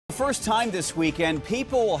First time this weekend,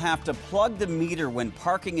 people will have to plug the meter when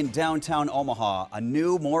parking in downtown Omaha. A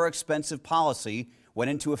new, more expensive policy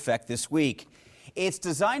went into effect this week. It's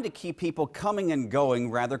designed to keep people coming and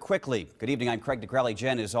going rather quickly. Good evening, I'm Craig DeCrowley.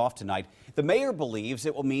 Jen is off tonight. The mayor believes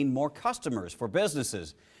it will mean more customers for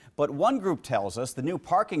businesses. But one group tells us the new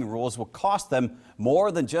parking rules will cost them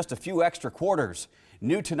more than just a few extra quarters.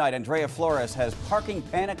 New tonight, Andrea Flores has parking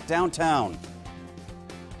panic downtown.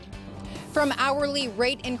 From hourly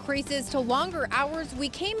rate increases to longer hours, we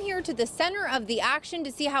came here to the center of the action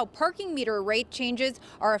to see how parking meter rate changes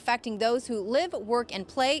are affecting those who live, work, and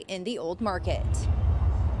play in the old market.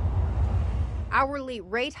 Hourly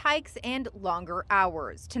rate hikes and longer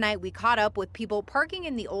hours. Tonight we caught up with people parking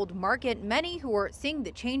in the old market, many who are seeing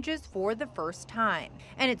the changes for the first time.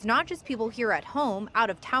 And it's not just people here at home,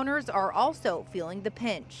 out-of-towners are also feeling the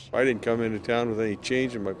pinch. I didn't come into town with any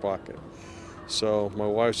change in my pocket. So my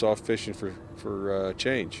wife's off fishing for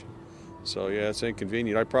change. So yeah, it's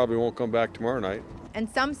inconvenient. I probably won't come back tomorrow night. And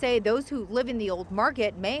some say those who live in the old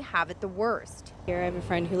market may have it the worst. Here I have a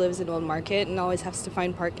friend who lives in Old Market and always has to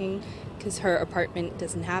find parking because her apartment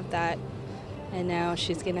doesn't have that. And now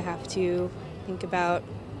she's going to have to think about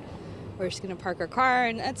where she's going to park her car,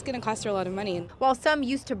 and that's going to cost her a lot of money. While some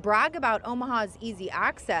used to brag about Omaha's easy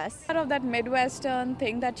access, Part of that Midwestern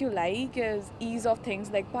thing that you like is ease of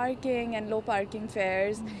things like parking and low parking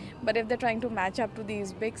fares. But if they're trying to match up to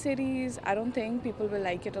these big cities, I don't think people will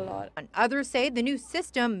like it a lot. and others say the new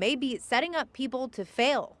system may be setting up people to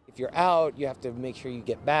fail. If you're out, you have to make sure you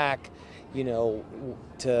get back,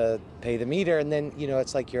 to pay the meter, and then,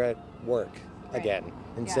 it's like you're at work again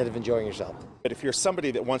instead of enjoying yourself. But if you're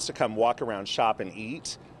somebody that wants to come walk around, shop, and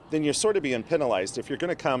eat, then you're sort of being penalized. If you're going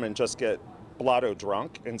to come and just get blotto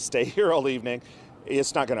drunk and stay here all evening,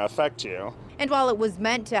 it's not going to affect you. And while it was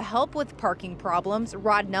meant to help with parking problems,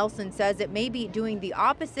 Rod Nelson says it may be doing the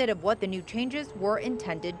opposite of what the new changes were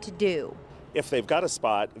intended to do. If they've got a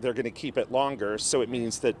spot, they're going to keep it longer, so it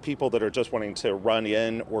means that people that are just wanting to run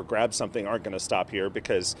in or grab something aren't going to stop here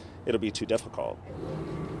because it'll be too difficult.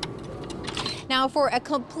 Now, for a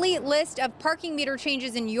complete list of parking meter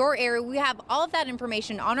changes in your area, we have all of that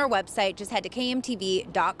information on our website. Just head to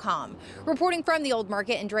KMTV.com. Reporting from the Old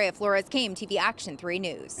Market, Andrea Flores, KMTV Action 3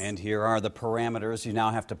 News. And here are the parameters. You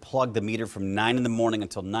now have to plug the meter from 9 in the morning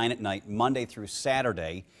until 9 at night, Monday through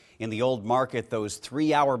Saturday. In the Old Market, those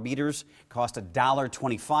 3-hour meters cost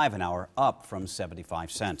 $1.25 an hour, up from 75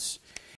 cents.